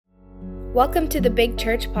Welcome to the Big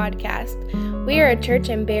Church Podcast. We are a church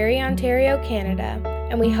in Barrie, Ontario, Canada,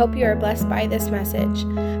 and we hope you are blessed by this message.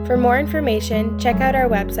 For more information, check out our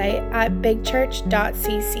website at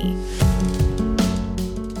bigchurch.cc.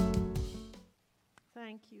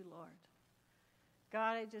 Thank you, Lord.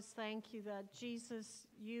 God, I just thank you that, Jesus,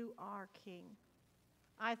 you are King.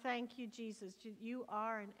 I thank you, Jesus, you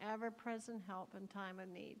are an ever-present help in time of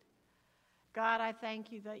need. God, I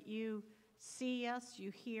thank you that you see us, you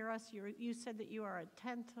hear us, you said that you are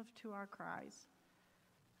attentive to our cries.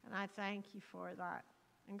 And I thank you for that.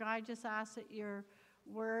 And God, I just ask that your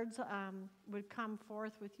words would come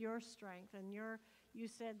forth with your strength. And you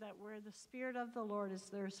said that where the Spirit of the Lord is,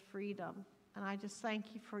 there's freedom. And I just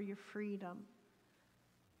thank you for your freedom.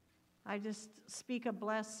 I just speak a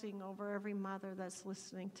blessing over every mother that's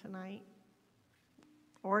listening tonight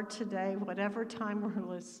or today, whatever time we're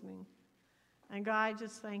listening. And God, I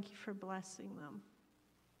just thank you for blessing them.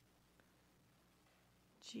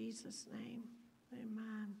 In Jesus' name,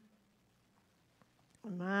 amen.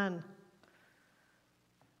 Amen.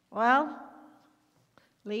 Well,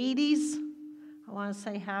 ladies, I want to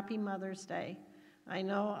say Happy Mother's Day. I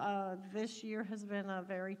know this year has been a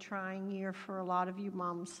very trying year for a lot of you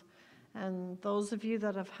moms. And those of you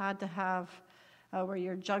that have had to have where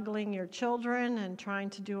you're juggling your children and trying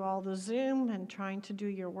to do all the Zoom and trying to do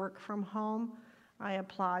your work from home, I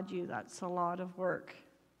applaud you. That's a lot of work.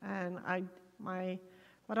 And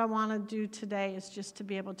what I want to do today is just to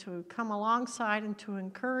be able to come alongside and to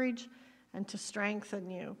encourage and to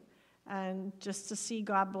strengthen you and just to see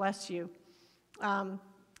God bless you.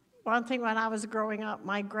 One thing when I was growing up,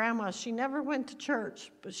 my grandma, she never went to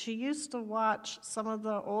church, but she used to watch some of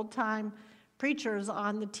the old-time preachers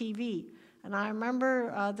on the TV. And I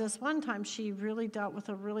remember this one time she really dealt with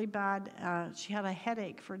a really bad, she had a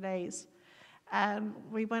headache for days. And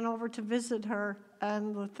we went over to visit her,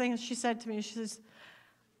 and the thing she said to me, she says,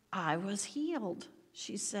 I was healed.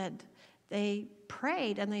 She said, they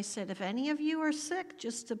prayed, and they said, if any of you are sick,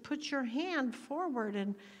 just to put your hand forward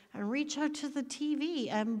and reach out to the TV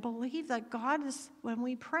and believe that God is, when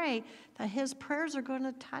we pray, that his prayers are going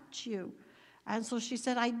to touch you. And so she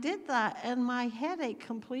said, I did that, and my headache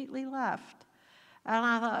completely left. And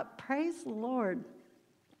I thought, praise the Lord.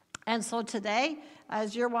 And so today,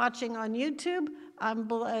 as you're watching on YouTube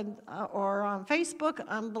or on Facebook,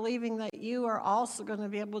 I'm believing that you are also going to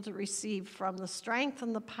be able to receive from the strength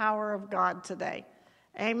and the power of God today.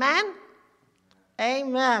 Amen?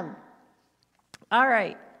 Amen. All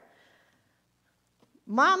right.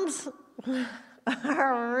 Moms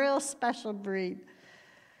are a real special breed.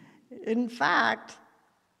 In fact,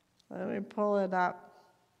 let me pull it up.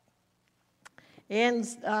 In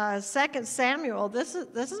 2 Samuel, this is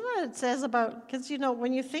what it says about, because, you know,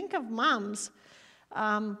 when you think of moms,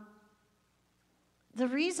 the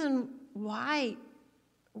reason why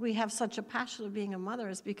we have such a passion of being a mother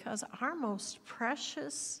is because our most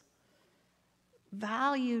precious,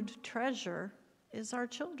 valued treasure is our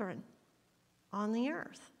children on the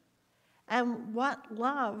earth. And what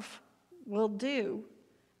love will do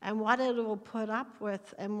and what it will put up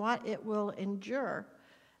with and what it will endure.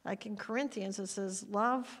 Like in Corinthians, it says,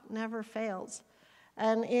 love never fails.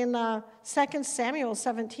 And in 2 Samuel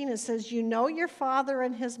 17, it says, you know your father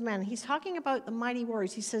and his men. He's talking about the mighty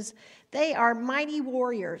warriors. He says, they are mighty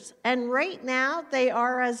warriors. And right now, they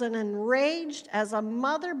are as enraged as a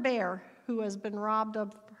mother bear who has been robbed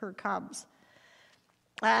of her cubs.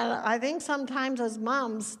 And I think sometimes as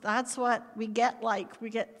moms, that's what we get like. We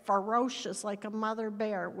get ferocious like a mother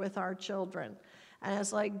bear with our children. And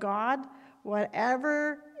it's like, God,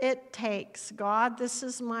 whatever it takes, God, this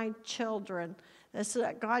is my children.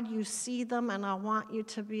 God, you see them, and I want you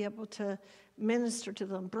to be able to minister to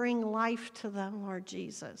them, bring life to them, Lord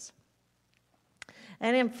Jesus.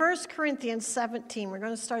 And in 1 Corinthians 17, we're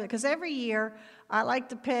going to start it, because every year I like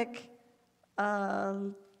to pick a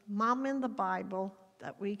mom in the Bible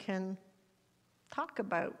that we can talk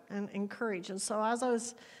about and encourage. And so as I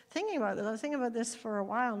was thinking about this, I was thinking about this for a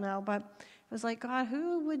while now, but it was like, God,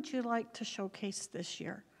 who would you like to showcase this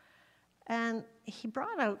year? And he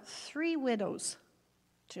brought out 3 widows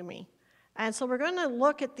to me. And so we're going to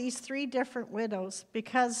look at these 3 different widows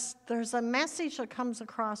because there's a message that comes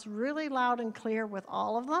across really loud and clear with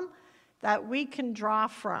all of them that we can draw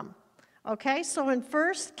from. Okay, so in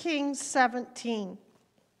 1 Kings 17,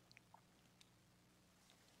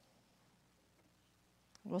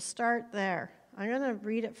 we'll start there. I'm going to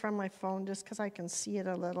read it from my phone just because I can see it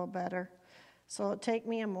a little better. So it'll take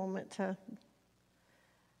me a moment to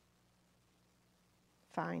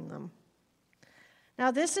find them. Now,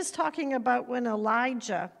 this is talking about when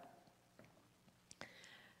Elijah,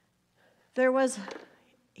 there was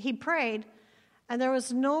he prayed, and there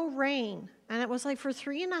was no rain. And it was like for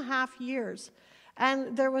 3.5 years.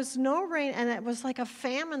 And there was no rain, and it was like a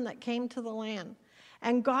famine that came to the land.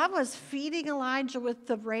 And God was feeding Elijah with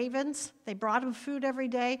the ravens. They brought him food every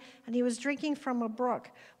day, and he was drinking from a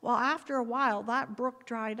brook. Well, after a while, that brook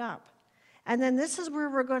dried up. And then this is where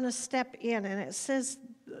we're going to step in. And it says,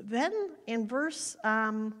 then in verse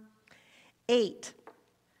 8,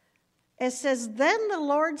 it says, then the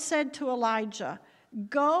Lord said to Elijah,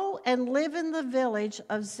 go and live in the village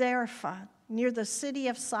of Zarephath, near the city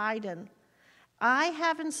of Sidon. I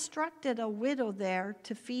have instructed a widow there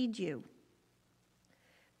to feed you.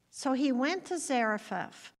 So he went to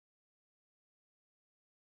Zarephath.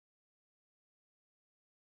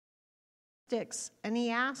 And he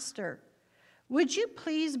asked her, would you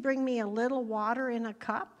please bring me a little water in a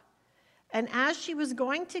cup? And as she was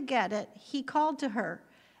going to get it, he called to her,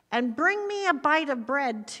 and bring me a bite of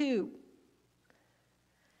bread too.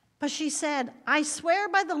 But she said, I swear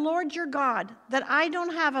by the Lord your God that I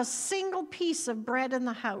don't have a single piece of bread in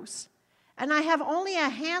the house, and I have only a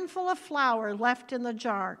handful of flour left in the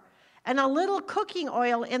jar, and a little cooking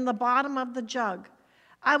oil in the bottom of the jug.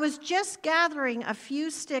 I was just gathering a few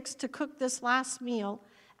sticks to cook this last meal,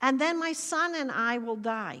 and then my son and I will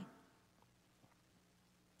die.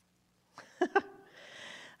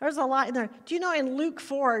 There's a lot in there. Do you know in Luke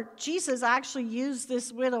 4, Jesus actually used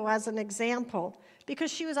this widow as an example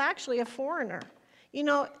because she was actually a foreigner. You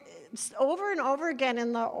know, over and over again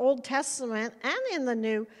in the Old Testament and in the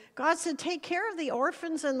New, God said, take care of the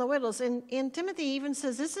orphans and the widows. And Timothy even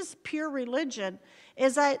says this is pure religion,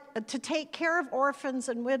 is that to take care of orphans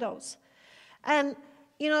and widows. And,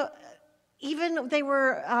 you know, even they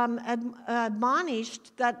were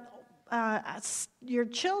admonished that your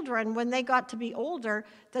children, when they got to be older,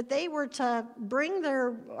 that they were to bring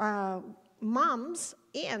their moms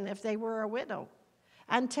in if they were a widow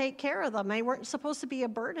and take care of them. They weren't supposed to be a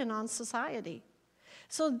burden on society.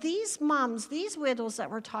 So these moms, these widows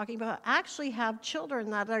that we're talking about, actually have children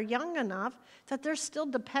that are young enough that they're still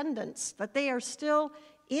dependents, that they are still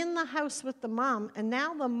in the house with the mom, and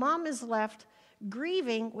now the mom is left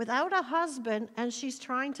grieving without a husband, and she's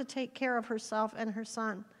trying to take care of herself and her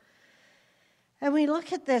son. And we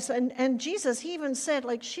look at this, and Jesus, he even said,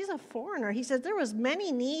 like, she's a foreigner. He said was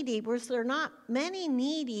there not many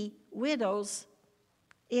needy widows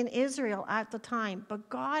in Israel at the time, but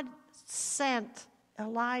God sent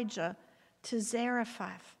Elijah to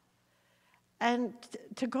Zarephath and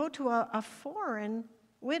to go to a foreign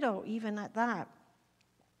widow even at that.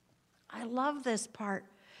 I love this part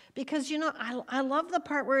because, you know, I love the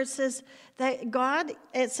part where it says that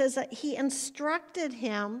it says that he instructed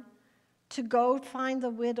him to go find the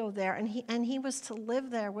widow there, and he was to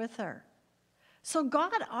live there with her. So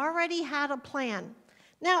God already had a plan.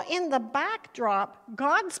 Now, in the backdrop,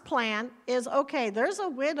 God's plan is, okay, there's a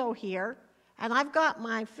widow here, and I've got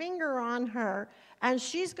my finger on her, and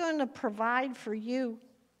she's going to provide for you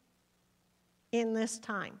in this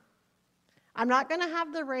time. I'm not going to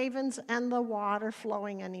have the ravens and the water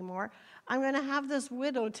flowing anymore. I'm going to have this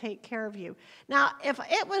widow take care of you. Now, if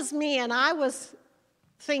it was me and I was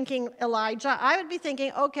thinking Elijah, I would be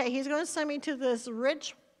thinking, okay, he's going to send me to this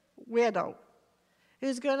rich widow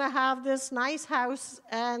who's going to have this nice house,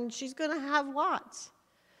 and she's going to have lots.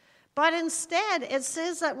 But instead, it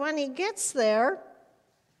says that when he gets there,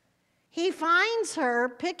 he finds her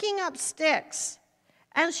picking up sticks.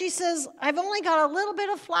 And she says, I've only got a little bit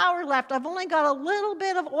of flour left. I've only got a little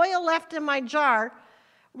bit of oil left in my jar.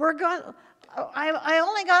 I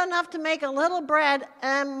only got enough to make a little bread,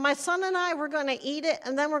 and my son and I, we're going to eat it,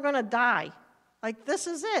 and then we're going to die. Like, this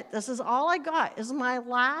is it. This is all I got, is my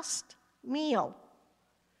last meal.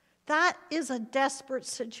 That is a desperate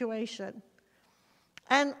situation.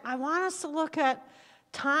 And I want us to look at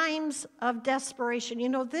times of desperation. You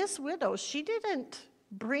know, this widow, she didn't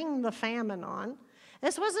bring the famine on.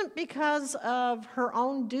 This wasn't because of her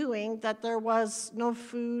own doing that there was no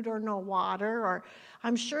food or no water, or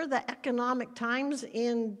I'm sure the economic times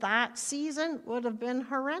in that season would have been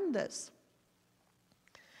horrendous.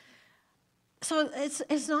 So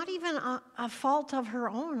it's not even a fault of her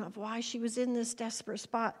own of why she was in this desperate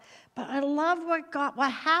spot. But I love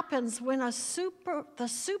what happens when the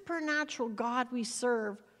supernatural God we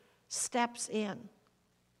serve steps in.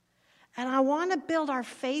 And I want to build our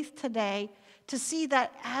faith today to see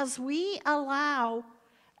that as we allow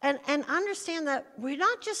and understand that we're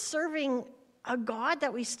not just serving a God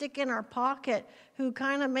that we stick in our pocket who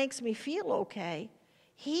kind of makes me feel okay.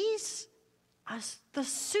 He's the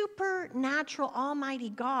supernatural almighty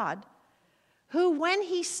God who, when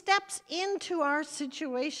he steps into our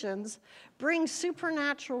situations, brings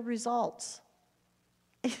supernatural results.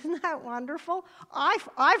 Isn't that wonderful? I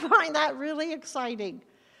find that really exciting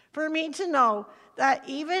for me to know that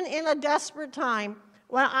even in a desperate time,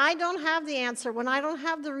 when I don't have the answer, when I don't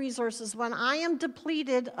have the resources, when I am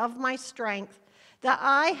depleted of my strength, that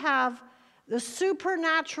I have the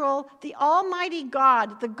supernatural, the almighty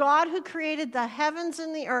God, the God who created the heavens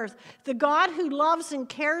and the earth, the God who loves and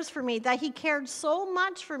cares for me, that he cared so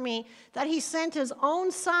much for me that he sent his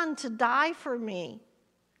own son to die for me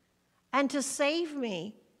and to save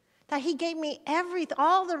me, that he gave me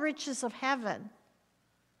all the riches of heaven,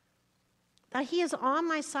 that he is on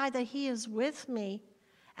my side, that he is with me,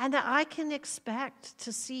 and that I can expect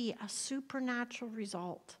to see a supernatural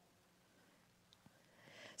result.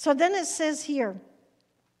 So then it says here,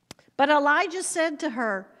 but Elijah said to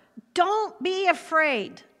her, don't be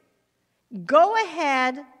afraid. Go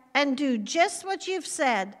ahead and do just what you've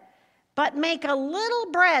said, but make a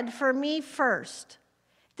little bread for me first.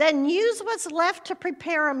 Then use what's left to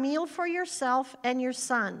prepare a meal for yourself and your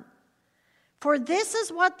son. For this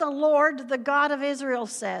is what the Lord, the God of Israel,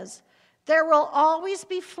 says. There will always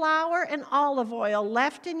be flour and olive oil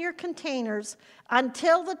left in your containers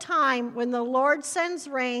until the time when the Lord sends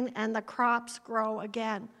rain and the crops grow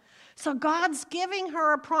again. So God's giving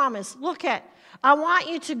her a promise. Look I want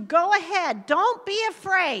you to go ahead. Don't be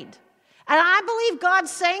afraid. And I believe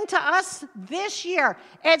God's saying to us this year,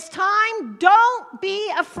 it's time, don't be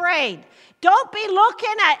afraid. Don't be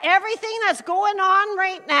looking at everything that's going on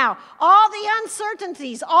right now, all the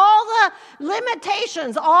uncertainties, all the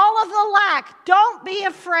limitations, all of the lack. Don't be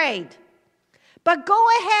afraid. But go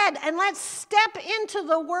ahead and let's step into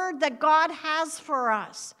the word that God has for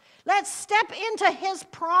us. Let's step into his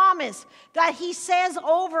promise that he says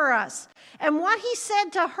over us. And what he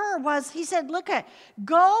said to her was, he said,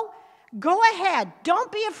 Go ahead,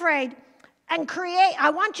 don't be afraid, and create. I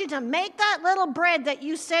want you to make that little bread that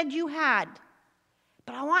you said you had.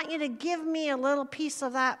 But I want you to give me a little piece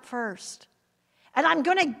of that first. And I'm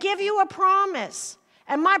going to give you a promise.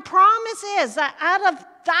 And my promise is that out of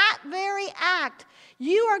that very act,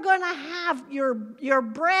 you are going to have your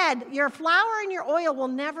bread, your flour and your oil will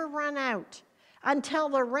never run out until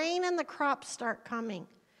the rain and the crops start coming.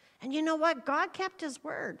 And you know what? God kept his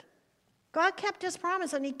word. God kept his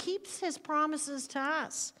promise, and he keeps his promises to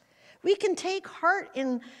us. We can take heart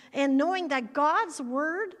in knowing that God's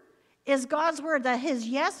word is God's word, that his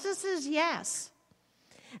yes is his yes.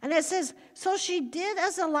 And it says, so she did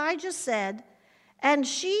as Elijah said, and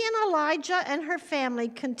she and Elijah and her family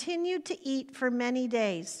continued to eat for many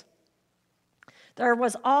days. There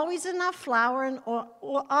was always enough flour and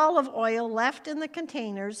olive oil left in the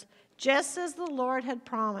containers, just as the Lord had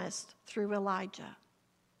promised through Elijah.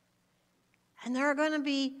 And there are going to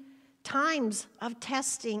be times of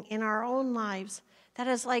testing in our own lives that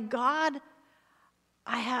is like, God,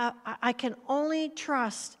 I can only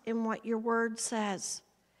trust in what your word says.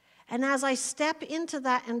 And as I step into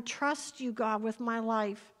that and trust you, God, with my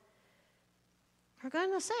life, we're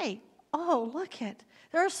going to say, oh, look it.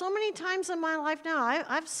 There are so many times in my life now.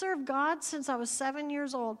 I've served God since I was 7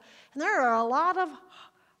 years old. And there are a lot of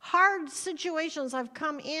hard situations I've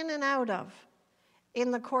come in and out of in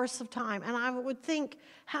the course of time. And I would think,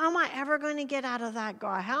 how am I ever going to get out of that,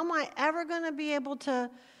 God? How am I ever going to be able to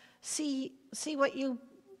see what you,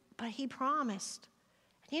 but he promised.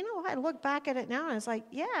 And you know, I look back at it now and it's like,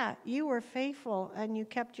 yeah, you were faithful and you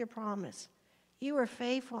kept your promise. You were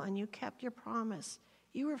faithful and you kept your promise.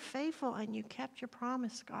 You were faithful and you kept your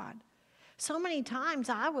promise, God. So many times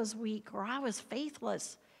I was weak or I was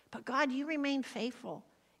faithless, but God, you remained faithful.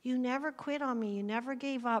 You never quit on me. You never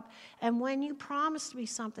gave up. And when you promised me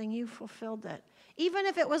something, you fulfilled it. Even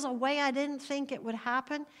if it was a way I didn't think it would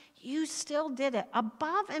happen, you still did it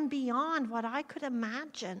above and beyond what I could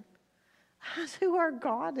imagine. That's who our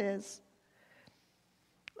God is.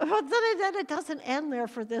 But then it doesn't end there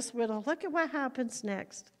for this widow. Look at what happens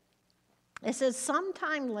next. It says,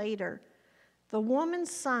 sometime later, the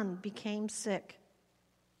woman's son became sick.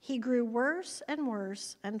 He grew worse,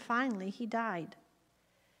 and finally he died.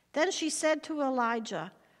 Then she said to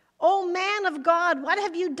Elijah, "O man of God, what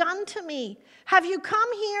have you done to me? Have you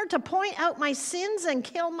come here to point out my sins and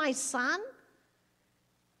kill my son?"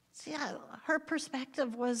 See, her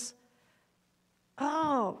perspective was,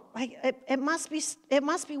 it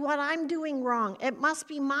must be what I'm doing wrong. It must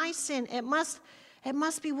be my sin. It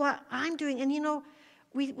must be what I'm doing. And you know,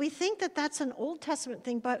 we think that that's an Old Testament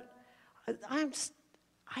thing, but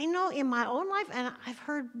I know in my own life, and I've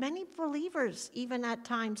heard many believers even at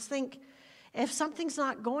times think if something's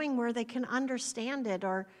not going where they can understand it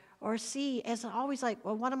or see, it's always like,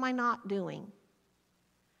 well, what am I not doing?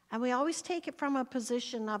 And we always take it from a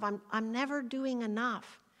position of I'm never doing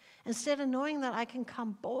enough. instead of knowing that I can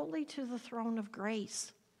come boldly to the throne of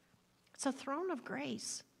grace. It's a throne of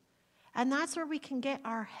grace. And that's where we can get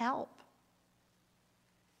our help.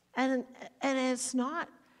 And it's not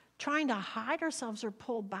trying to hide ourselves or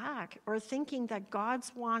pull back or thinking that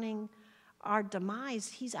God's wanting our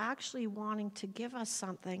demise. He's actually wanting to give us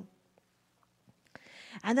something.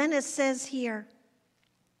 And then it says here,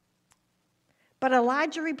 but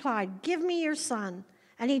Elijah replied, "Give me your son."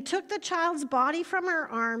 And he took the child's body from her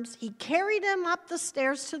arms. He carried him up the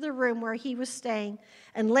stairs to the room where he was staying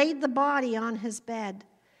and laid the body on his bed.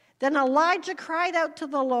 Then Elijah cried out to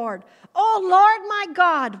the Lord, "Oh Lord my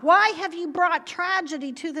God, why have you brought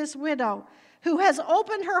tragedy to this widow who has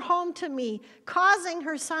opened her home to me, causing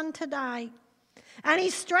her son to die?" And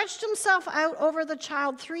he stretched himself out over the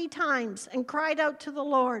child 3 times and cried out to the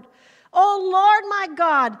Lord, "Oh Lord my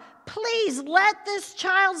God, please let this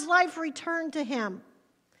child's life return to him."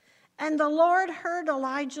 And the Lord heard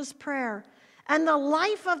Elijah's prayer, and the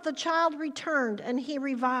life of the child returned, and he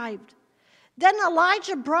revived. Then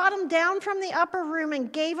Elijah brought him down from the upper room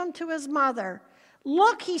and gave him to his mother.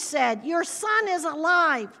 "Look," he said, "your son is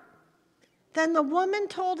alive." Then the woman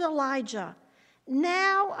told Elijah,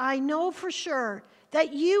 "Now I know for sure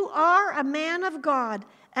that you are a man of God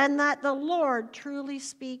and that the Lord truly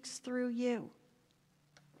speaks through you."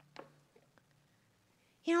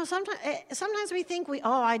 You know, sometimes we think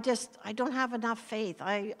I don't have enough faith.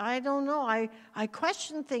 I don't know. I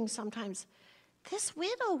question things sometimes. This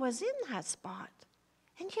widow was in that spot,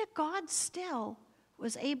 and yet God still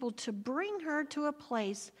was able to bring her to a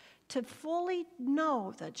place to fully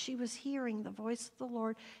know that she was hearing the voice of the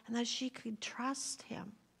Lord and that she could trust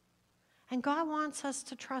him. And God wants us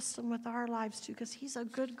to trust him with our lives too, because he's a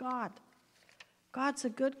good God. God's a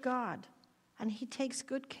good God, and he takes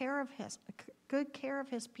good care of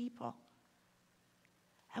his people.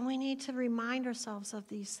 And we need to remind ourselves of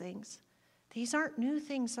these things. These aren't new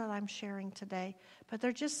things that I'm sharing today, but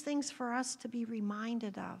they're just things for us to be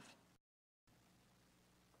reminded of.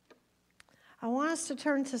 I want us to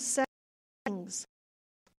turn to 2 Kings,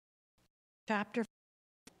 chapter 5.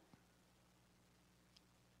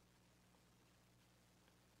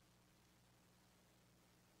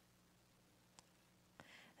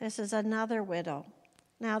 This is another widow.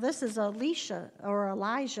 Now, this is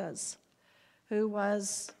Elijah's, he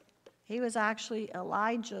was actually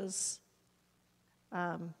Elijah's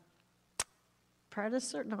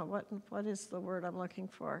predecessor. No, what is the word I'm looking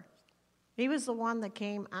for? He was the one that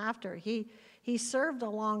came after. He served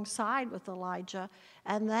alongside with Elijah,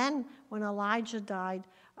 and then when Elijah died,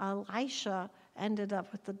 Elisha ended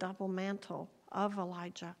up with the double mantle of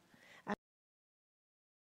Elijah.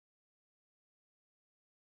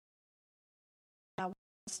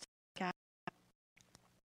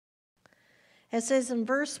 It says in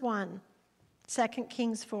verse 1, 2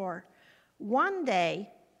 Kings 4, "One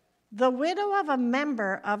day, the widow of a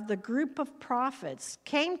member of the group of prophets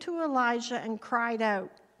came to Elijah and cried out."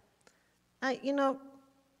 I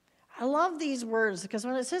love these words because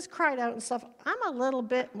when it says cried out and stuff, I'm a little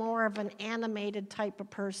bit more of an animated type of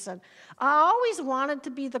person. I always wanted to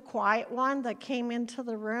be the quiet one that came into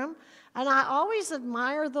the room, and I always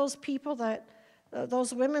admire those people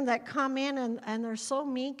those women that come in and they're so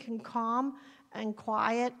meek and calm and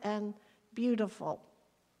quiet and beautiful.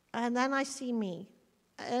 And then I see me.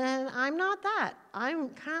 And I'm not that. I'm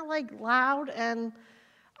kind of like loud, and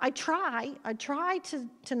I try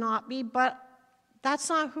to not be, but that's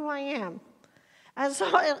not who I am. And so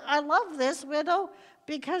I love this widow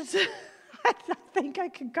because I think I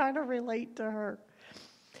can kind of relate to her.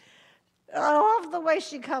 I love the way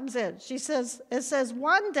she comes in. It says,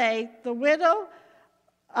 "One day, the widow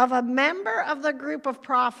of a member of the group of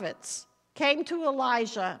prophets came to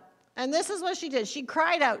Elijah." And this is what she did. She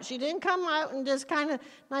cried out. She didn't come out and just kind of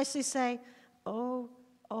nicely say, oh,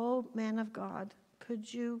 man of God,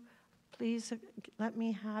 could you please let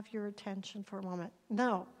me have your attention for a moment?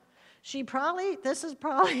 No. This is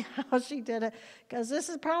probably how she did it, because this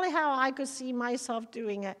is probably how I could see myself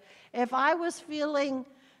doing it. If I was feeling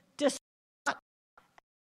distraught,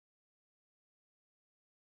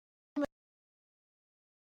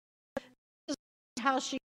 this is how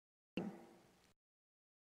she.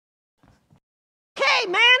 "Okay,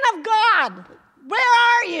 man of God, where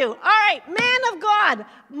are you? All right, man of God,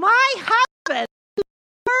 my husband who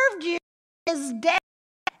served you is dead,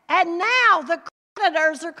 and now the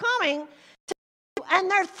creditors are coming to you,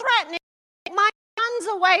 and they're threatening to take my sons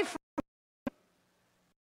away from you."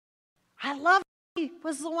 I love he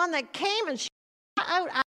was the one that came and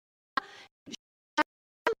shouted out.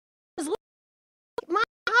 My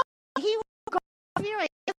husband, he will go for you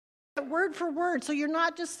word for word, so you're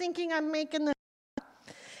not just thinking I'm making this.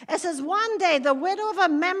 It says, one day the widow of a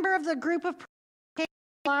member of the group of came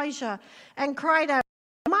to Elijah and cried out,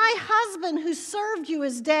 my husband who served you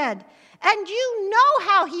is dead, and you know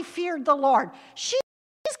how he feared the Lord. She's,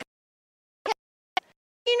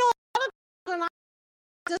 you know, a lot of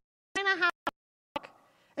times when I kind of have,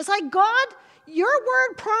 it's like, God, your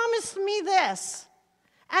word promised me this,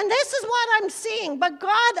 and this is what I'm seeing, but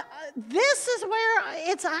God, this is where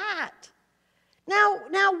it's at. Now,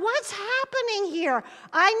 what's happening here?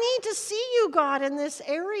 I need to see you, God, in this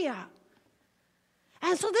area.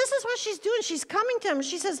 And so this is what she's doing. She's coming to him.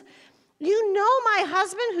 She says, you know my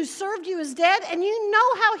husband who served you is dead, and you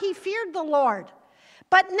know how he feared the Lord.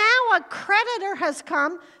 But now a creditor has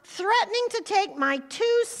come, threatening to take my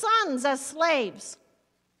 2 sons as slaves.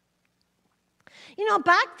 You know,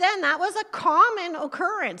 back then, that was a common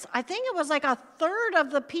occurrence. I think it was like 1/3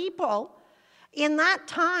 of the people in that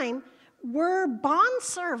time were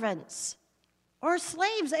bondservants or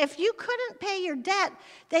slaves. If you couldn't pay your debt,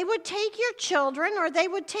 they would take your children, or they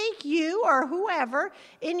would take you or whoever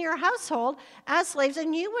in your household as slaves,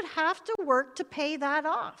 and you would have to work to pay that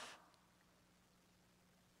off.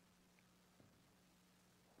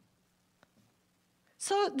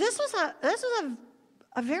 So this was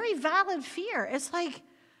a very valid fear. It's like,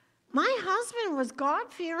 my husband was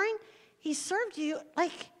God-fearing. He served you.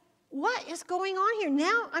 Like, what is going on here?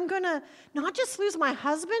 Now I'm going to not just lose my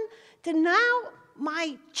husband, then now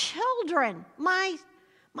my children, my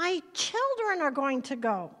children are going to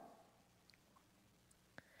go.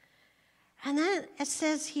 And then it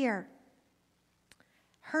says here,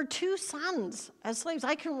 her 2 sons as slaves.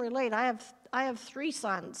 I can relate. I have 3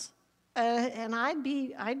 sons, and I'd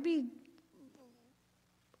be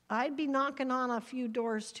knocking on a few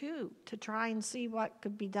doors too to try and see what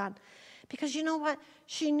could be done. Because you know what?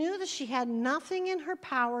 She knew that she had nothing in her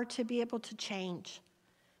power to be able to change.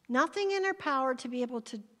 Nothing in her power to be able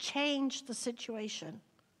to change the situation.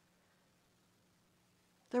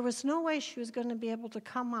 There was no way she was going to be able to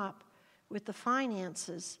come up with the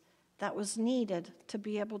finances that was needed to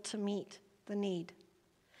be able to meet the need.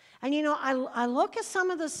 And you know, I look at some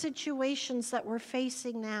of the situations that we're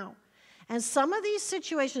facing now. And some of these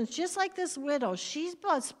situations, just like this widow, she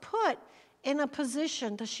was put in a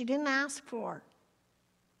position that she didn't ask for.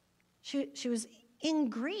 She was in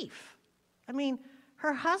grief. I mean,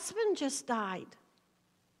 her husband just died.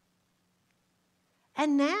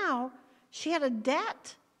 And now she had a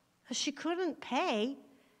debt that she couldn't pay,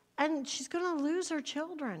 and she's going to lose her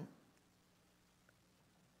children.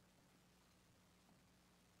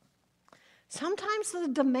 Sometimes the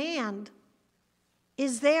demand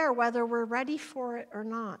is there whether we're ready for it or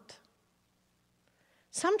not.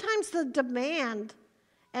 Sometimes the demand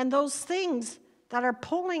and those things that are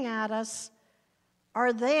pulling at us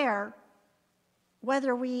are there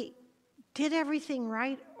whether we did everything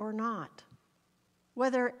right or not,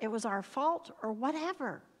 whether it was our fault or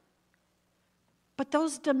whatever. But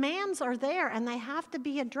those demands are there, and they have to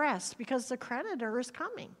be addressed because the creditor is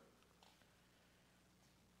coming.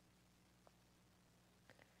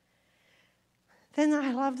 Then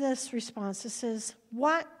I love this response. It says,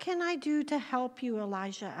 what can I do to help you,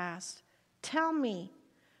 Elijah asked. Tell me,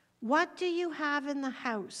 what do you have in the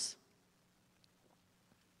house?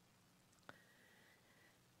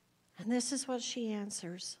 And this is what she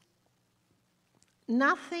answers.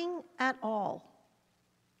 Nothing at all,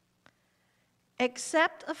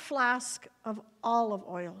 except a flask of olive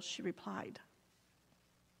oil, she replied.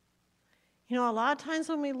 You know, a lot of times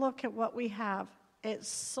when we look at what we have, it's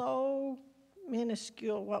so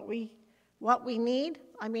minuscule what we need.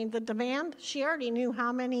 I mean, the demand, she already knew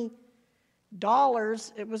how many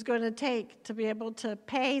dollars it was going to take to be able to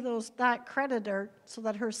pay that creditor so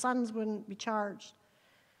that her sons wouldn't be charged.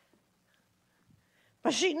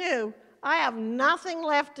 But she knew, I have nothing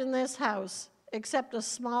left in this house except a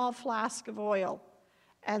small flask of oil.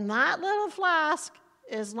 And that little flask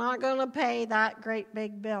is not going to pay that great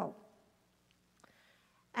big bill.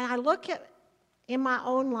 And I look at, in my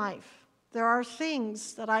own life, there are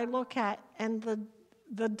things that I look at, and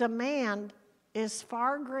the demand is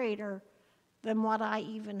far greater than what I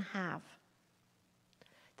even have.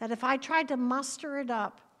 That if I tried to muster it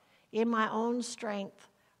up in my own strength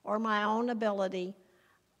or my own ability,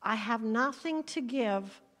 I have nothing to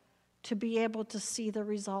give to be able to see the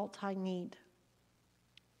result I need.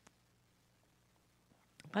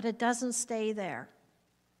 But it doesn't stay there.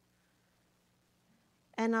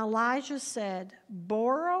 And Elijah said,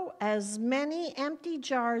 borrow as many empty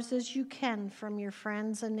jars as you can from your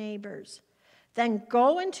friends and neighbors. Then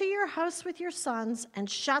go into your house with your sons and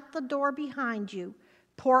shut the door behind you.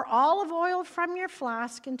 Pour olive oil from your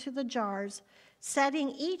flask into the jars. setting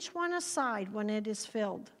each one aside when it is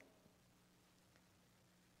filled.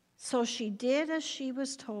 So she did as she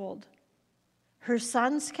was told. Her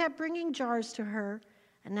sons kept bringing jars to her,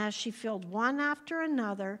 and as she filled one after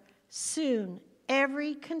another, soon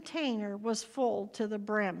every container was full to the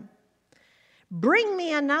brim. "Bring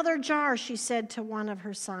me another jar," she said to one of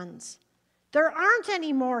her sons. "There aren't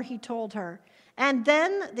any more," he told her. And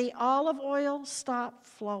then the olive oil stopped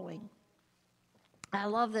flowing. I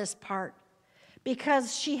love this part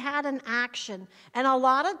because she had an action. And a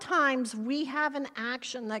lot of times we have an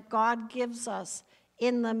action that God gives us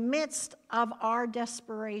in the midst of our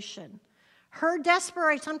desperation. Her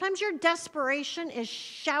desperation, sometimes your desperation is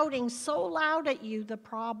shouting so loud at you the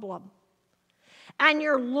problem. And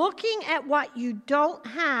you're looking at what you don't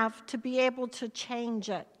have to be able to change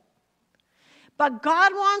it. But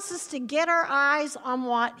God wants us to get our eyes on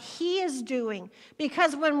what He is doing.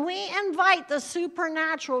 Because when we invite the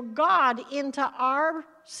supernatural God into our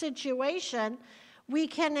situation, we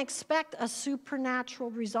can expect a supernatural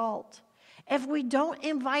result. If we don't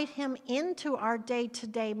invite Him into our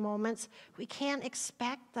day-to-day moments, we can't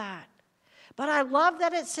expect that. But I love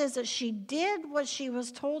that it says that she did what she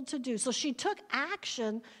was told to do. So she took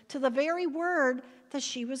action to the very word that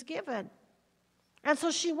she was given. And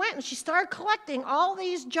so she went and she started collecting all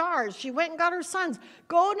these jars. She went and got her sons.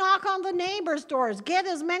 Go knock on the neighbors' doors. Get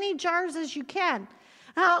as many jars as you can.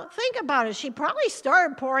 Now, think about it. She probably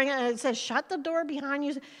started pouring it, and it says, shut the door behind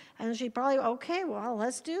you. And she probably, okay, well,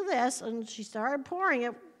 let's do this. And she started pouring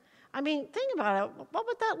it. I mean, think about it. What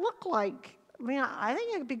would that look like? I mean, I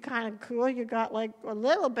think it would be kind of cool. You got like a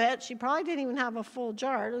little bit. She probably didn't even have a full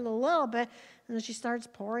jar, a little bit. And then she starts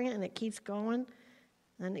pouring it, and it keeps going.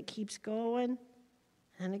 And it keeps going.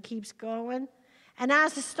 And it keeps going. And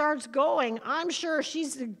as it starts going, I'm sure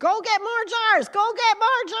she's, go get more jars. Go get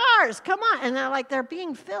more jars. Come on. And they're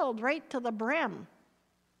being filled right to the brim.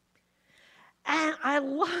 And I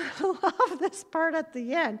love this part at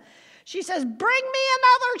the end. She says, bring me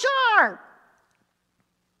another jar.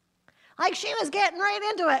 Like she was getting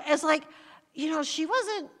right into it. It's like, she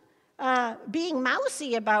wasn't being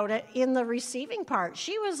mousy about it in the receiving part.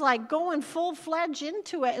 She was like going full-fledged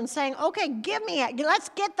into it and saying, okay, give me it. Let's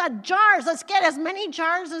get the jars. Let's get as many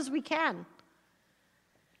jars as we can.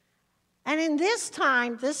 And in this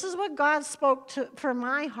time, this is what God spoke for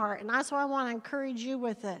my heart, and that's why I want to encourage you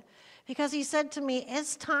with it. Because He said to me,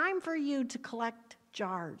 it's time for you to collect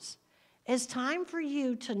jars. It's time for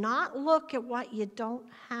you to not look at what you don't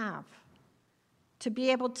have, to be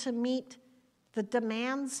able to meet the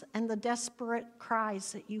demands and the desperate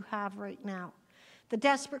cries that you have right now. The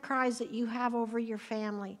desperate cries that you have over your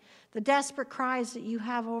family. The desperate cries that you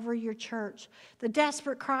have over your church. The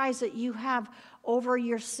desperate cries that you have over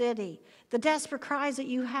your city. The desperate cries that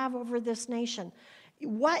you have over this nation.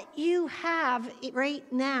 What you have right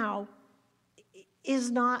now is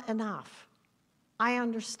not enough. I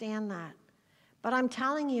understand that. But I'm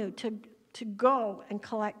telling you to go and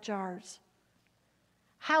collect jars.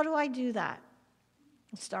 How do I do that?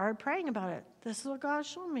 I started praying about it. This is what God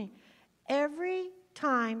showed me. Every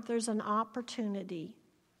time there's an opportunity,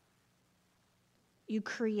 you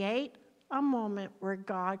create a moment where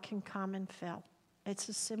God can come and fill. It's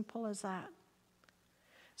as simple as that.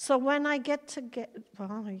 So when I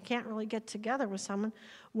you can't really get together with someone.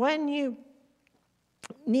 When you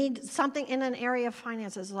need something in an area of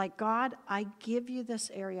finances, like, God, I give you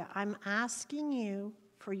this area. I'm asking you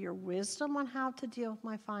for your wisdom on how to deal with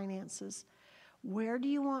my finances. Where do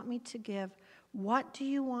you want me to give? What do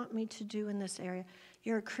you want me to do in this area?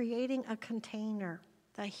 You're creating a container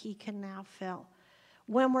that He can now fill.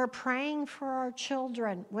 When we're praying for our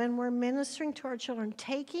children, when we're ministering to our children,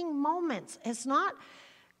 taking moments. It's not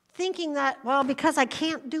thinking that, well, because I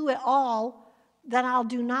can't do it all, that I'll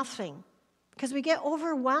do nothing. Because we get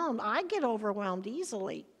overwhelmed. I get overwhelmed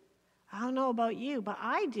easily. I don't know about you, but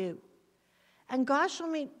I do. And God showed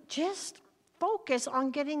me, just focus on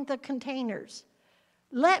getting the containers.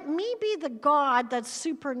 Let me be the God that's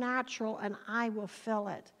supernatural, and I will fill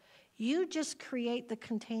it. You just create the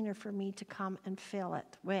container for me to come and fill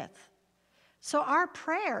it with. So our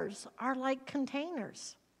prayers are like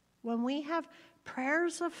containers. When we have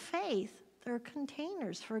prayers of faith, they're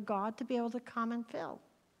containers for God to be able to come and fill.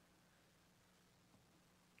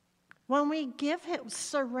 When we give Him,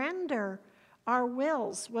 surrender our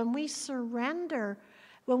wills, when we surrender,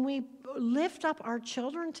 when we lift up our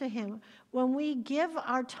children to Him, when we give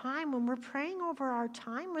our time, when we're praying over our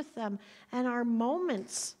time with them and our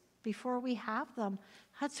moments before we have them,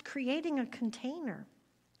 that's creating a container.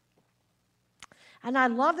 And I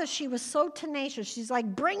love that she was so tenacious. She's like,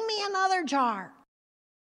 bring me another jar.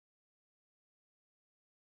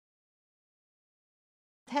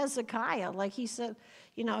 Hezekiah. Like he said,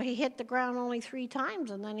 he hit the ground only 3 times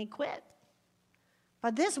and then he quit.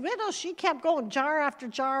 But this widow, she kept going jar after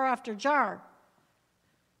jar after jar.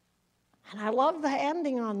 And I love the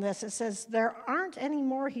ending on this. It says, there aren't any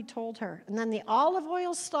more, he told her. And then the olive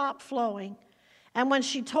oil stopped flowing. And when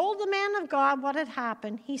she told the man of God what had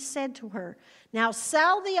happened, he said to her, now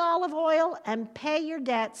sell the olive oil and pay your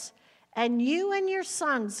debts, and you and your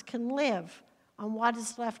sons can live on what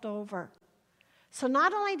is left over. So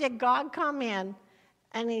not only did God come in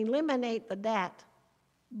and eliminate the debt,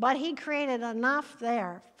 but he created enough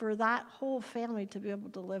there for that whole family to be able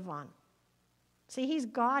to live on. See, he's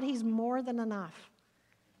God. He's more than enough.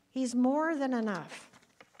 He's more than enough.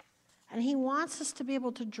 And he wants us to be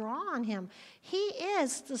able to draw on him. He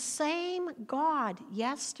is the same God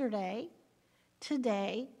yesterday,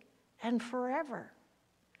 today, and forever.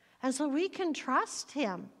 And so we can trust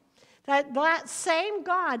him. That same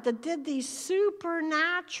God that did these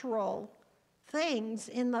supernatural things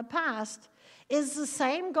in the past is the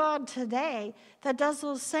same God today that does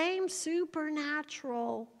those same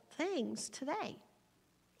supernatural things today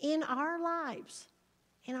in our lives,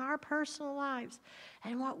 in our personal lives.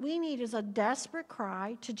 And what we need is a desperate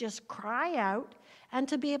cry to just cry out and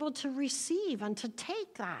to be able to receive and to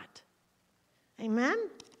take that. Amen?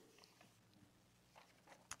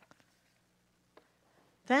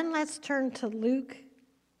 Then let's turn to Luke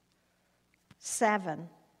 7.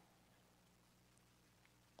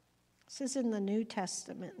 This is in the New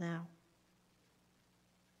Testament now.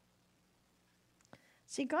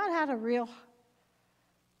 See, God had a real,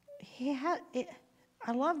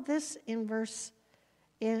 I love this in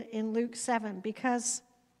Luke 7 because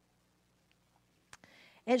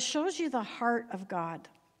it shows you the heart of God.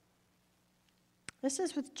 This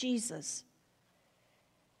is with Jesus.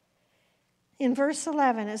 In verse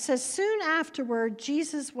 11, it says, soon afterward,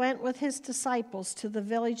 Jesus went with his disciples to the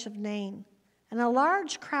village of Nain, and a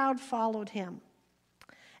large crowd followed him.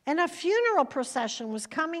 And a funeral procession was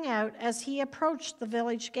coming out as he approached the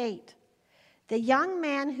village gate. The young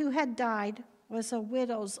man who had died was a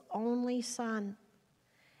widow's only son,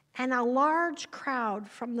 and a large crowd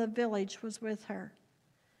from the village was with her.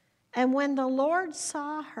 And when the Lord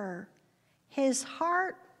saw her, his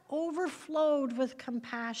heart overflowed with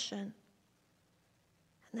compassion.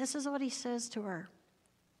 And this is what he says to her.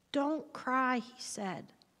 Don't cry, he said.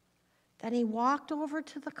 Then he walked over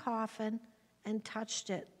to the coffin and touched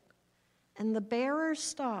it. And the bearers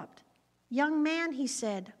stopped. Young man, he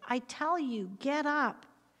said, I tell you, get up.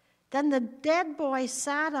 Then the dead boy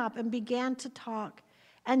sat up and began to talk.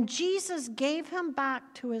 And Jesus gave him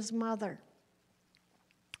back to his mother.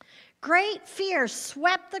 Great fear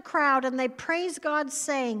swept the crowd, and they praised God,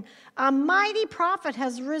 saying, a mighty prophet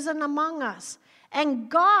has risen among us, and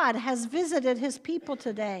God has visited his people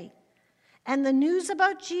today. And the news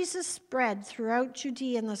about Jesus spread throughout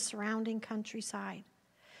Judea and the surrounding countryside.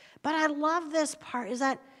 But I love this part, is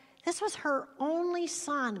that this was her only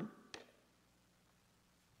son.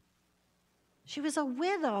 She was a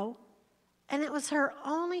widow, and it was her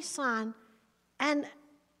only son. And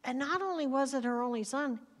not only was it her only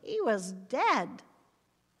son, he was dead.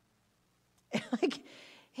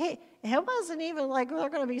 It wasn't even like they're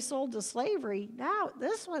going to be sold to slavery. Now,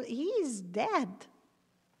 this one, he's dead.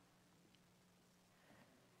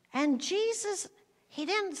 And Jesus, he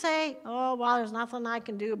didn't say, oh, well, there's nothing I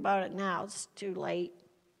can do about it now. It's too late.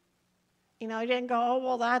 He didn't go, oh,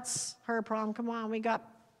 well, that's her problem. Come on, we got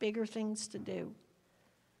bigger things to do.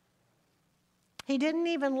 He didn't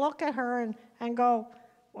even look at her and go,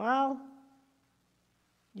 well,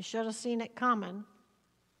 you should have seen it coming.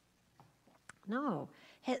 No.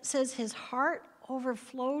 It says his heart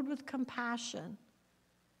overflowed with compassion. And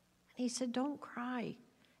he said, don't cry.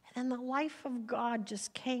 And then the life of God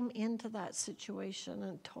just came into that situation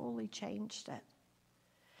and totally changed it.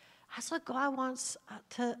 That's what God wants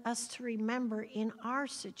us to remember in our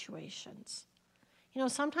situations.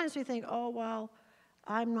 Sometimes we think, oh, well,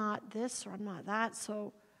 I'm not this or I'm not that,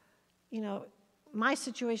 so, my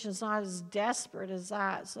situation is not as desperate as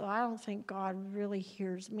that, so I don't think God really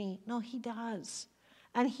hears me. No, he does.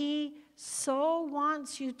 And he so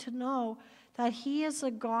wants you to know that he is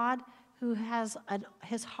a God who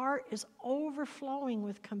his heart is overflowing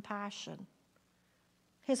with compassion.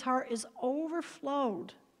 His heart is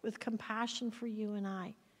overflowed with compassion for you and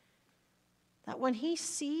I. That when he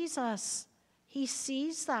sees us, he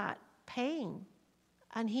sees that pain,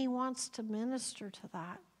 and he wants to minister to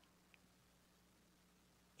that.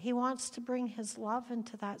 He wants to bring his love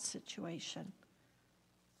into that situation.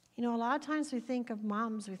 A lot of times we think of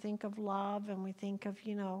moms, we think of love, and we think of,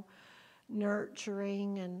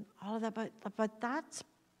 nurturing and all of that, but that's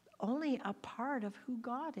only a part of who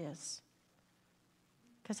God is.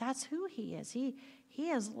 Because that's who he is. He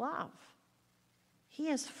is love. He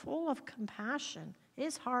is full of compassion.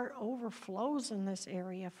 His heart overflows in this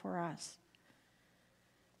area for us.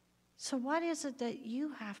 So what is it that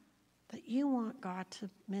you want God to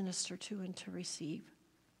minister to and to receive?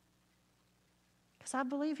 Because I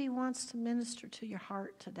believe he wants to minister to your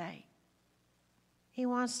heart today. He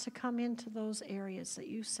wants to come into those areas that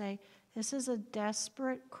you say, this is a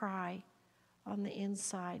desperate cry on the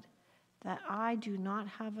inside, that I do not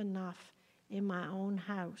have enough in my own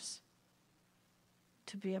house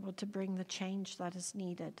to be able to bring the change that is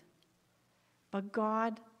needed. But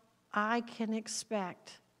God, I can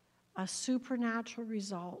expect a supernatural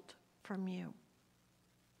result from you.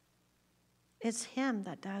 It's him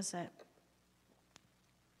that does it.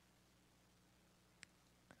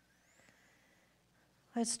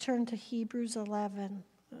 Let's turn to Hebrews 11.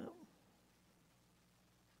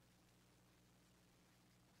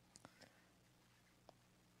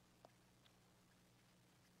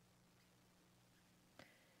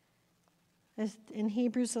 In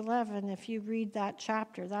Hebrews 11, if you read that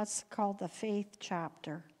chapter, that's called the faith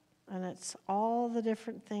chapter. And it's all the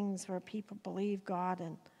different things where people believe God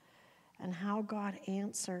and how God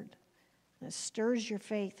answered. And it stirs your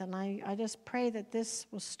faith. And I just pray that this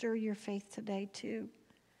will stir your faith today too.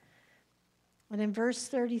 And in verse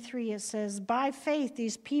 33 it says, by faith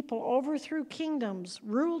these people overthrew kingdoms,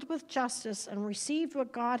 ruled with justice, and received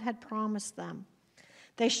what God had promised them.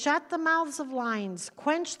 They shut the mouths of lions,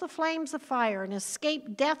 quenched the flames of fire, and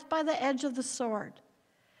escaped death by the edge of the sword.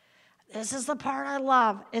 This is the part I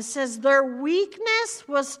love. It says, their weakness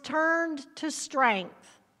was turned to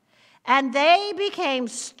strength, and they became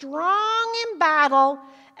strong in battle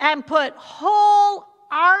and put whole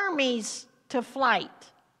armies to flight.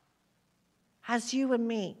 As you and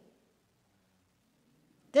me.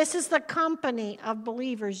 This is the company of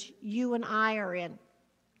believers you and I are in.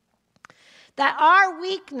 That our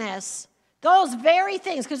weakness, those very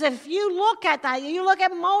things, because if you look at that, you look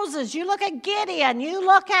at Moses, you look at Gideon, you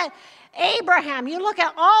look at Abraham, you look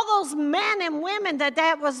at all those men and women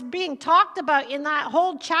that was being talked about in that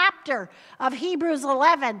whole chapter of Hebrews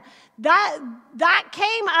 11, that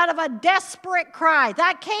came out of a desperate cry.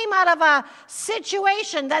 That came out of a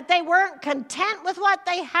situation that they weren't content with what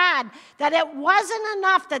they had, that it wasn't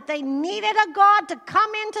enough, that they needed a God to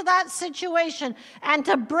come into that situation and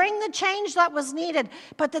to bring the change that was needed,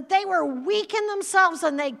 but that they were weak in themselves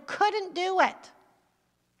and they couldn't do it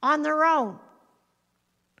on their own.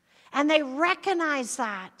 And they recognized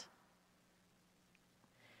that.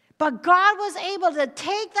 But God was able to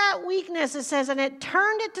take that weakness, it says, and it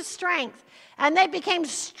turned it to strength. And they became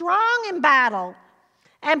strong in battle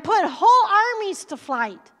and put whole armies to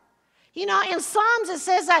flight. You know, in Psalms it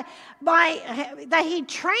says that he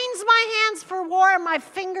trains my hands for war and my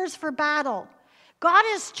fingers for battle. God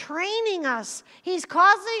is training us. He's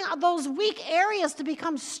causing those weak areas to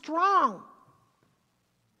become strong.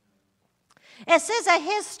 It says that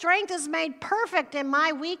his strength is made perfect in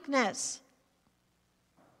my weakness.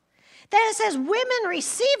 Then it says women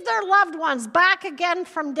received their loved ones back again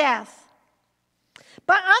from death.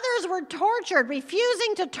 But others were tortured,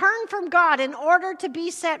 refusing to turn from God in order to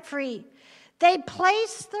be set free. They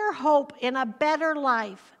placed their hope in a better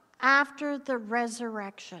life after the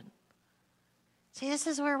resurrection. See, this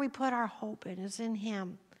is where we put our hope in, is in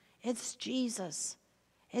him. It's Jesus.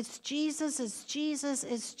 It's Jesus, it's Jesus,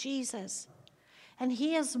 it's Jesus. And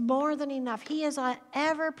he is more than enough. He is an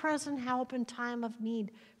ever-present help in time of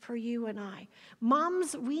need for you and I.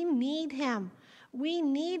 Moms, we need him. We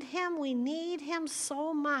need him. We need him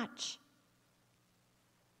so much.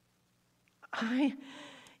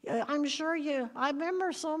 I'm sure I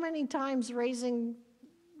remember so many times raising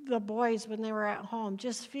the boys when they were at home,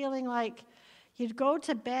 just feeling like you'd go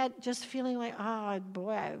to bed just feeling like, oh,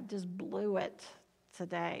 boy, I just blew it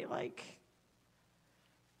today.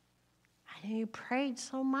 And you prayed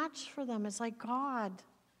so much for them. It's like, God.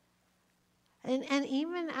 And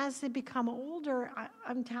even as they become older,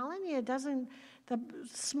 I'm telling you, the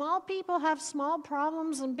small people have small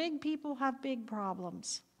problems and big people have big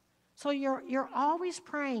problems. So you're always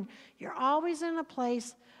praying. You're always in a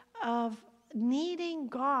place of needing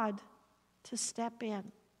God to step in.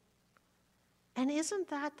 And isn't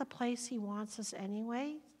that the place he wants us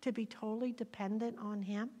anyway, to be totally dependent on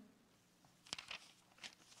him?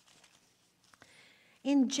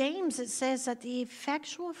 In James, it says that the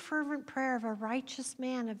effectual, fervent prayer of a righteous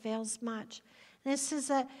man avails much. And it says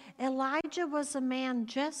that Elijah was a man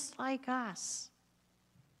just like us.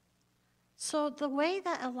 So the way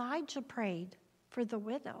that Elijah prayed for the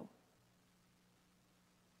widow,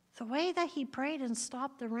 The way that he prayed and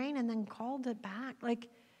stopped the rain and then called it back, like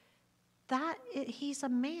that, he's a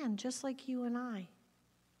man just like you and I.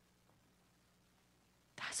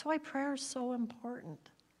 That's why prayer is so important.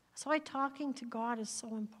 That's why talking to God is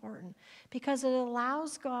so important, because it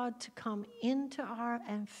allows God to come into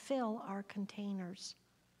and fill our containers.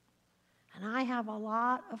 And I have a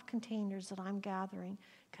lot of containers that I'm gathering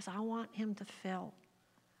because I want him to fill.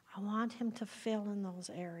 I want him to fill in those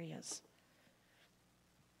areas.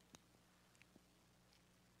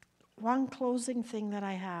 One closing thing that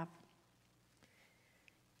I have.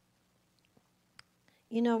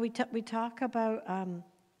 You know, we talk about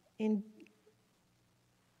in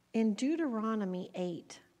Deuteronomy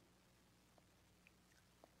 8.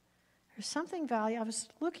 There's something valuable. I was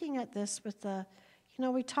looking at this with the, you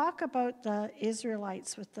know, we talk about the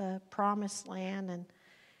Israelites with the promised land, and,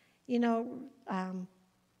 you know,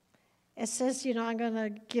 it says, you know, I'm going to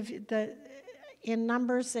give you in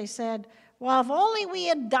Numbers they said, well, if only we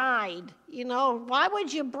had died, you know, why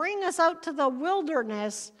would you bring us out to the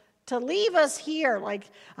wilderness to leave us here? Like,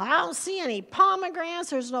 I don't see any pomegranates,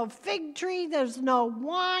 there's no fig tree, there's no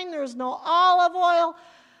wine, there's no olive oil,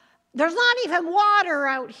 there's not even water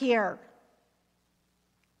out here.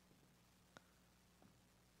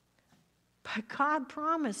 But God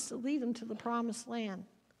promised to lead them to the promised land.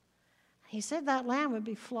 He said that land would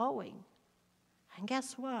be flowing. And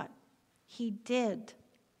guess what? He did.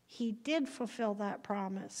 He did fulfill that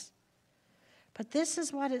promise. But this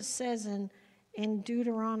is what it says in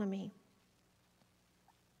Deuteronomy,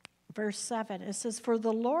 verse 7. It says, for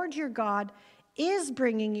the Lord your God is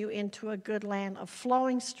bringing you into a good land of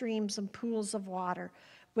flowing streams and pools of water,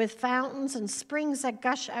 with fountains and springs that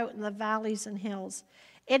gush out in the valleys and hills.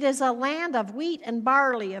 It is a land of wheat and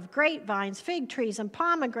barley, of grapevines, fig trees, and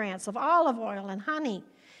pomegranates, of olive oil and honey.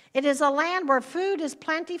 It is a land where food is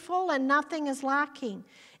plentiful and nothing is lacking.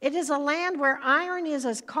 It is a land where iron is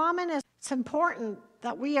as common as it's important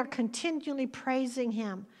that we are continually praising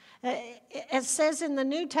him. It says in the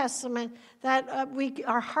New Testament that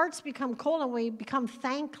our hearts become cold and we become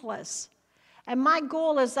thankless. And my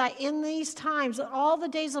goal is that in these times, all the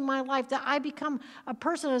days of my life, that I become a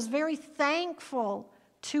person who is very thankful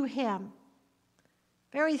to him.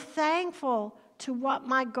 Very thankful to what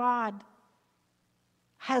my God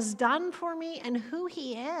has done for me and who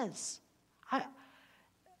he is.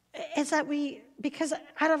 Is that because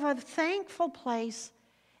out of a thankful place,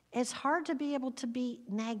 it's hard to be able to be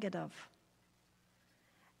negative.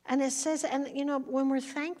 And it says, and you know, when we're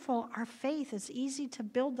thankful, our faith is easy to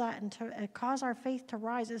build that and to cause our faith to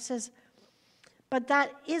rise. It says, but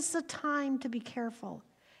that is the time to be careful.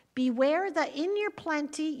 Beware that in your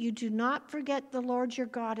plenty you do not forget the Lord your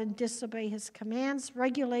God and disobey his commands,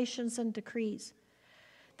 regulations, and decrees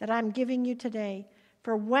that I'm giving you today.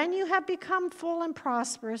 For when you have become full and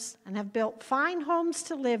prosperous and have built fine homes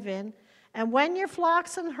to live in, and when your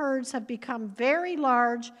flocks and herds have become very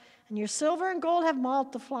large, and your silver and gold have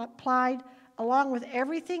multiplied along with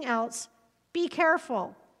everything else, be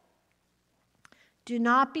careful. Do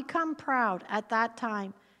not become proud at that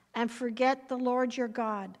time and forget the Lord your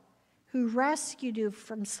God, who rescued you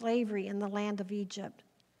from slavery in the land of Egypt.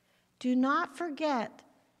 Do not forget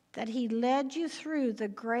that he led you through the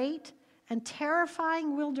great and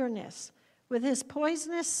terrifying wilderness with his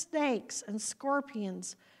poisonous snakes and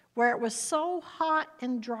scorpions, where it was so hot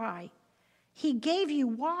and dry. He gave you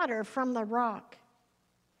water from the rock.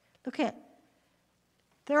 Look at,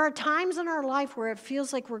 there are times in our life where it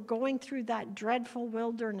feels like we're going through that dreadful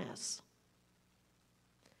wilderness.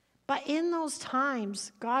 But in those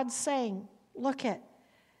times, God's saying, look at,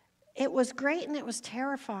 it was great and it was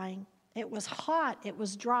terrifying. It was hot, it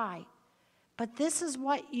was dry. But this is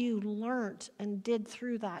what you learned and did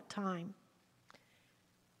through that time.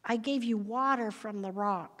 I gave you water from the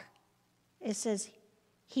rock. It says,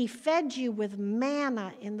 he fed you with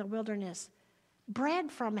manna in the wilderness.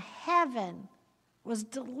 Bread from heaven was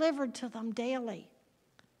delivered to them daily.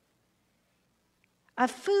 A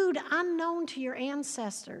food unknown to your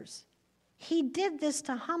ancestors. He did this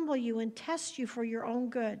to humble you and test you for your own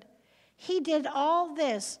good. He did all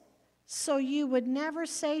this so you would never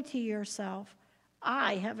say to yourself,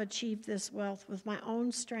 I have achieved this wealth with my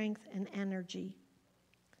own strength and energy.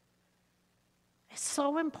 It's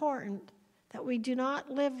so important that we do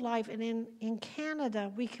not live life, and in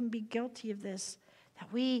Canada, we can be guilty of this,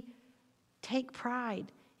 that we take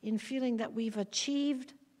pride in feeling that we've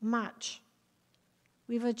achieved much.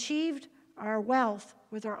 We've achieved our wealth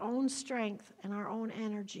with our own strength and our own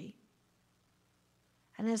energy.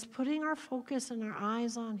 And it's putting our focus and our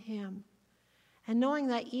eyes on him, and knowing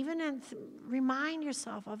that even remind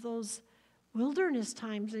yourself of those wilderness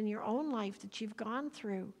times in your own life that you've gone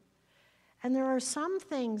through, And there are some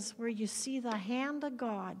things where you see the hand of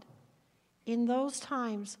God in those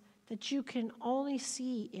times that you can only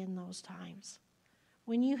see in those times.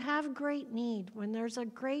 When you have great need, when there's a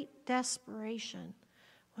great desperation,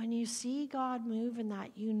 when you see God move in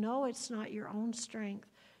that, you know it's not your own strength.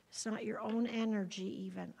 It's not your own energy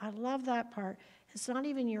even. I love that part. It's not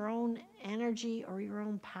even your own energy or your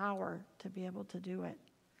own power to be able to do it.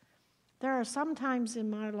 There are some times in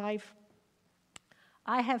my life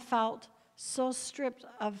I have felt so stripped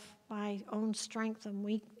of my own strength and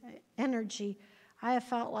weak energy. I have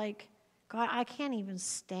felt like, God, I can't even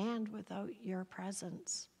stand without your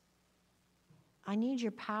presence. I need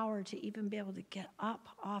your power to even be able to get up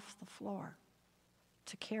off the floor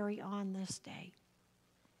to carry on this day.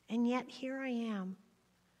 And yet here I am,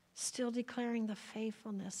 still declaring the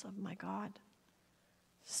faithfulness of my God,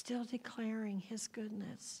 still declaring his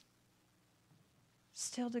goodness,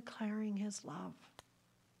 still declaring his love.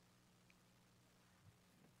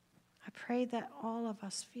 I pray that all of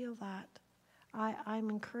us feel that. I'm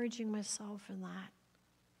encouraging myself in that.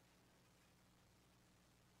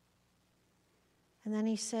 And then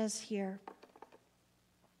he says here,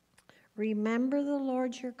 remember the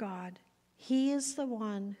Lord your God. He is the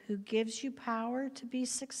one who gives you power to be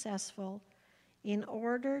successful in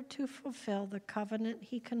order to fulfill the covenant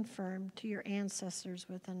he confirmed to your ancestors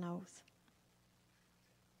with an oath.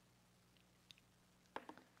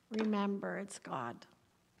 Remember, it's God.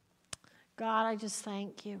 God, I just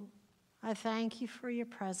thank you. I thank you for your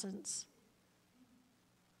presence.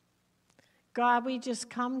 God, we just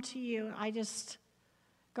come to you.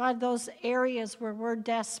 God, those areas where we're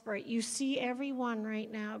desperate, you see everyone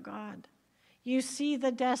right now, God. You see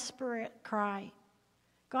the desperate cry.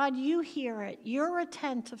 God, you hear it. You're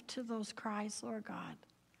attentive to those cries, Lord God.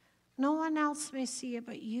 No one else may see it,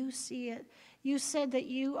 but you see it. You said that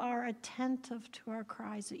you are attentive to our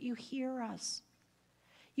cries, that you hear us.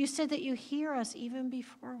 You said that you hear us even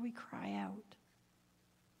before we cry out.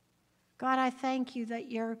 God, I thank you that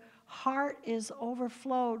your heart is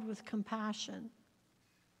overflowed with compassion.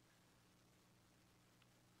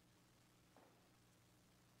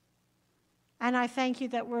 And I thank you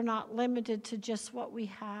that we're not limited to just what we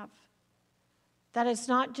have. That it's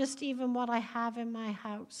not just even what I have in my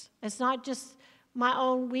house. It's not just my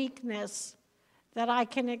own weakness that I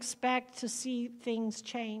can expect to see things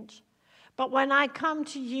change. But when I come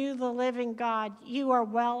to you, the living God, you are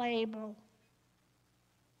well able.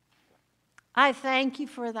 I thank you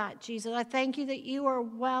for that, Jesus. I thank you that you are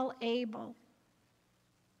well able.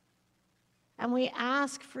 And we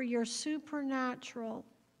ask for your supernatural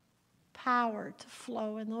power to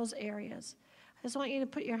flow in those areas. I just want you to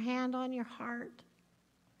put your hand on your heart.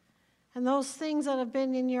 And those things that have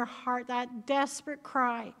been in your heart, that desperate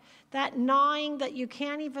cry, that gnawing that you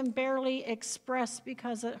can't even barely express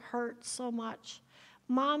because it hurts so much.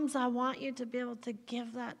 Moms, I want you to be able to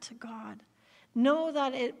give that to God. Know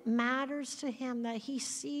that it matters to him, that he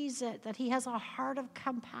sees it, that he has a heart of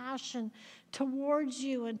compassion towards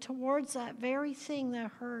you and towards that very thing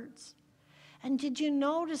that hurts. And did you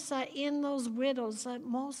notice that in those widows, that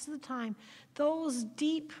most of the time, those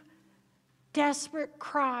deep, desperate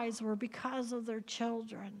cries were because of their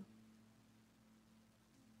children?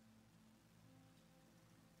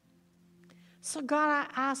 So God, I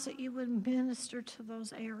ask that you would minister to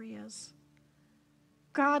those areas.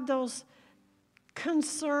 God, those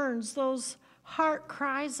concerns, those heart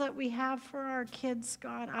cries that we have for our kids,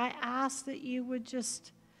 God, I ask that you would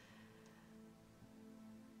just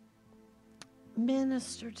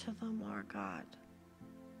minister to them, Lord God.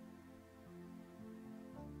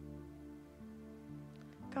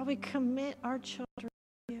 God, we commit our children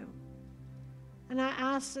to you. And I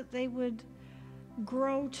ask that they would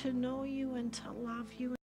grow to know you and to love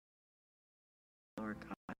you, Lord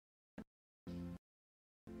God.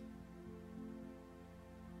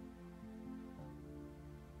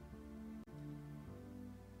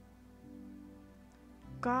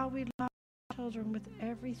 God, we love our children with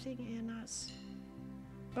everything in us,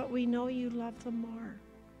 but we know you love them more.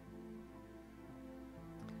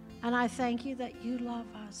 And I thank you that you love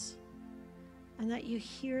us and that you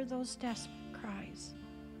hear those desperate cries.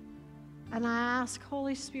 And I ask,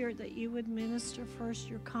 Holy Spirit, that you would minister first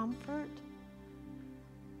your comfort,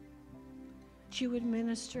 that you would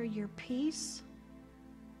minister your peace,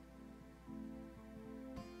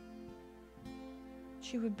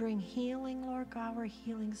 that you would bring healing, Lord God, where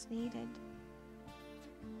healing's needed.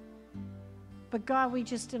 But God, we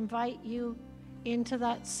just invite you into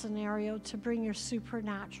that scenario to bring your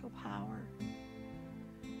supernatural power.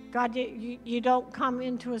 God, you don't come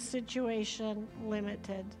into a situation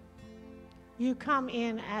limited. You come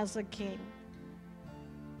in as a king.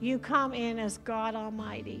 You come in as God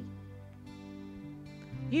Almighty.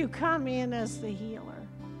 You come in as the healer.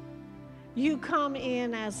 You come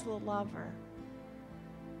in as the lover.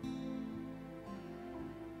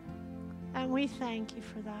 And we thank you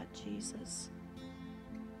for that, Jesus.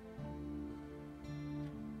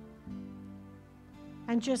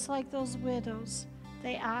 And just like those widows,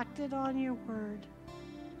 they acted on your word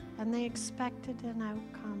and they expected an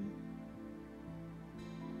outcome.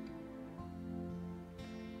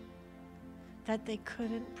 That they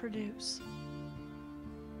couldn't produce.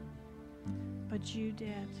 But you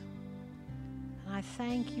did. And I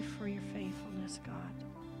thank you for your faithfulness, God.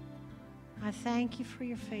 I thank you for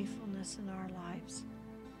your faithfulness in our lives.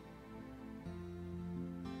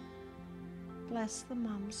 Bless the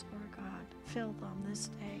moms, Lord God. Fill them this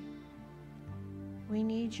day. We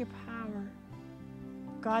need your power.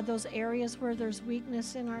 God, those areas where there's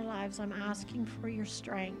weakness in our lives, I'm asking for your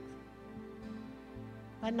strength.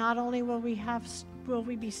 That not only will we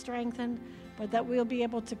be strengthened, but that we'll be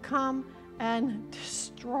able to come and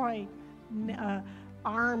destroy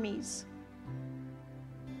armies.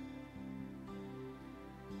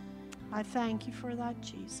 I thank you for that,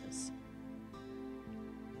 Jesus.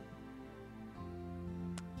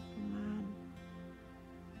 Amen.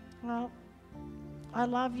 Well, I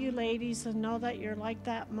love you, ladies, and know that you're like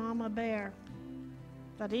that mama bear.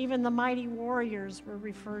 That even the mighty warriors were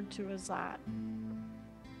referred to as that.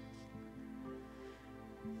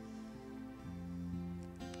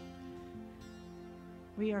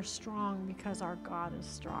 We are strong because our God is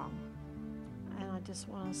strong. And I just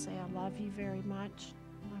want to say I love you very much.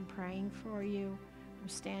 I'm praying for you. I'm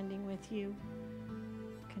standing with you.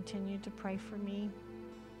 Continue to pray for me.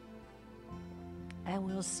 And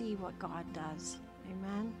we'll see what God does.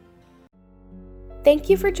 Amen. Thank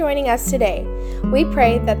you for joining us today. We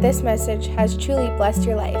pray that this message has truly blessed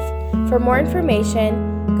your life. For more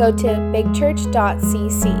information, go to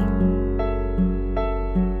bigchurch.cc.